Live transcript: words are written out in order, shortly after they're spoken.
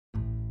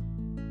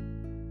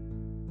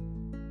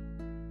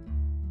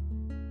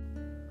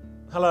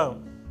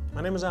Hello,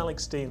 my name is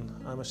Alex Dean.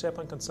 I'm a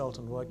SharePoint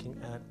consultant working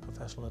at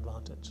Professional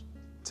Advantage.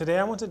 Today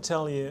I want to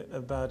tell you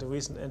about a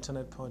recent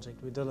Intranet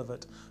project we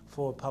delivered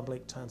for a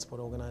public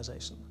transport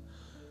organization.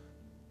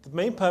 The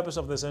main purpose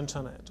of this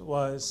intranet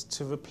was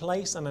to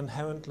replace an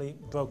inherently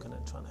broken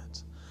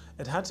intranet.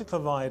 It had to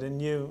provide a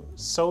new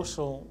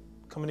social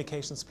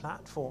communications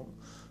platform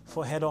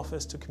for head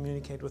office to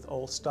communicate with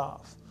all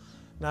staff.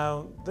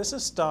 Now, this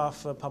is staff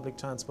for a public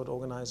transport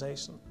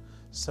organization,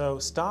 so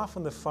staff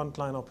on the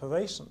frontline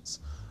operations,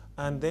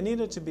 and they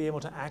needed to be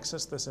able to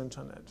access this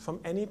intranet from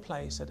any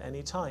place at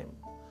any time.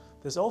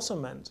 This also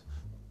meant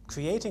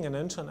creating an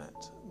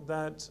intranet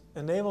that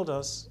enabled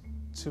us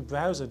to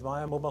browse it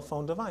via a mobile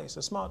phone device,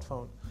 a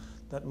smartphone,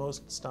 that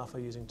most staff are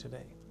using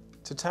today.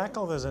 To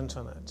tackle this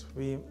intranet,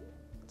 we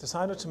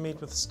decided to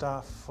meet with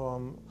staff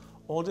from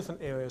all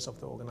different areas of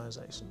the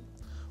organization.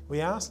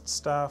 We asked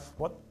staff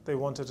what they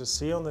wanted to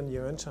see on the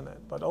new intranet,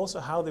 but also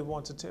how they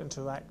wanted to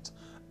interact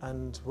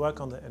and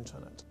work on the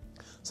intranet.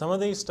 Some of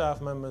these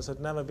staff members had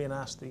never been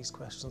asked these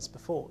questions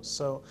before,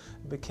 so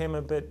it became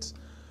a bit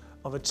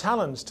of a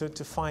challenge to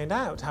find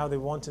out how they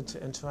wanted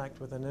to interact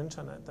with an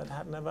intranet that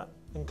had never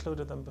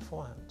included them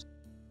beforehand.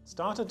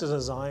 Started to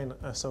design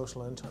a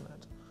social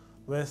intranet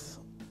with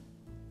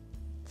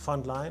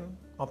frontline,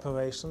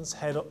 operations,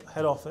 head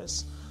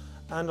office,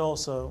 and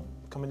also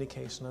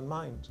communication in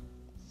mind,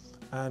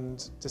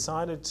 and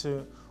decided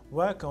to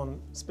work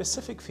on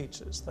specific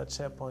features that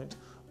SharePoint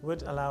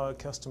would allow our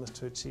customers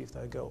to achieve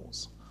their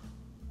goals.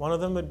 One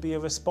of them would be a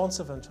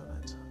responsive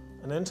intranet,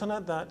 an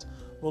intranet that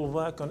will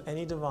work on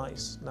any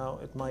device. Now,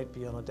 it might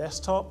be on a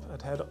desktop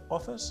at head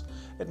office,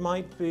 it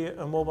might be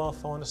a mobile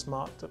phone, a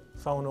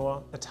smartphone,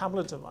 or a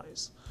tablet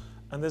device.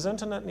 And this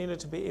intranet needed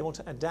to be able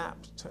to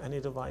adapt to any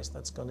device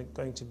that's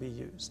going to be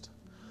used.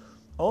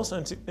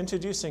 Also,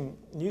 introducing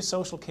new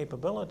social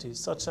capabilities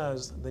such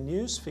as the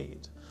news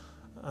feed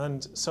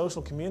and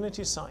social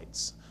community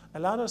sites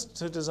allowed us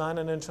to design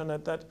an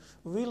intranet that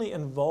really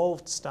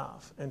involved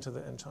staff into the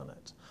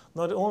intranet,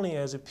 not only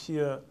as a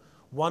pure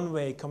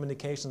one-way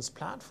communications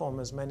platform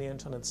as many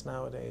intranets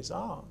nowadays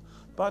are,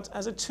 but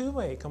as a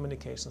two-way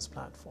communications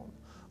platform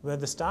where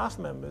the staff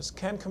members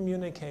can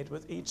communicate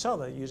with each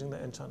other using the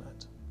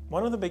intranet.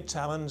 One of the big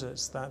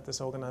challenges that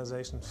this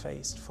organization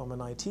faced from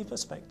an IT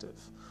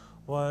perspective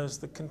was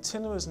the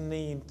continuous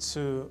need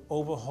to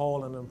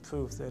overhaul and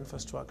improve the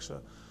infrastructure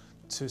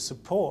to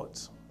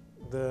support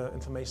the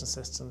information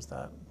systems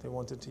that they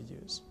wanted to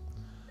use.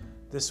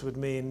 This would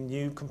mean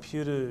new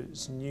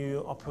computers, new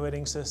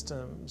operating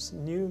systems,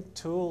 new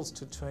tools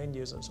to train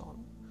users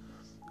on.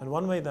 And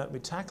one way that we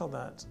tackled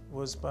that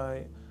was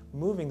by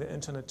moving the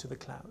internet to the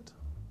cloud.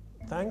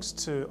 Thanks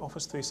to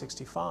Office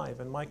 365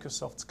 and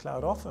Microsoft's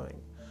cloud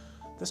offering,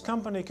 this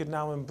company could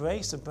now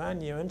embrace a brand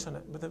new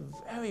internet with a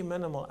very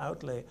minimal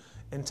outlay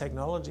in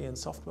technology and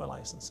software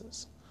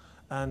licenses.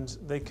 And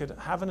they could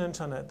have an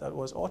intranet that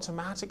was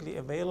automatically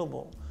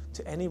available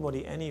to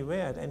anybody,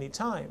 anywhere, at any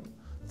time,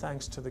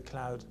 thanks to the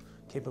cloud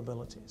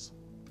capabilities.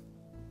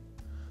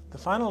 The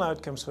final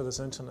outcomes for this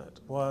intranet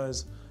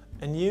was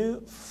a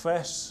new,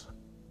 fresh,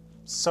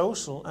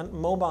 social and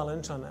mobile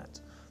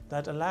intranet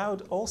that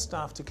allowed all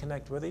staff to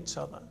connect with each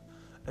other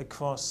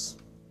across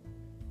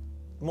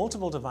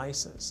multiple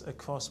devices,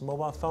 across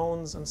mobile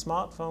phones and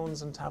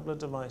smartphones and tablet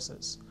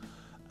devices,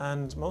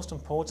 and most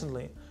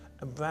importantly,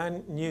 a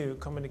brand new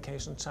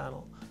communication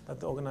channel that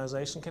the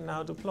organization can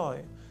now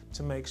deploy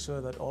to make sure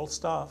that all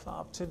staff are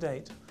up to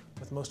date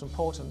with most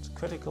important,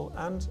 critical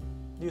and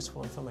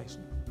useful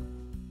information.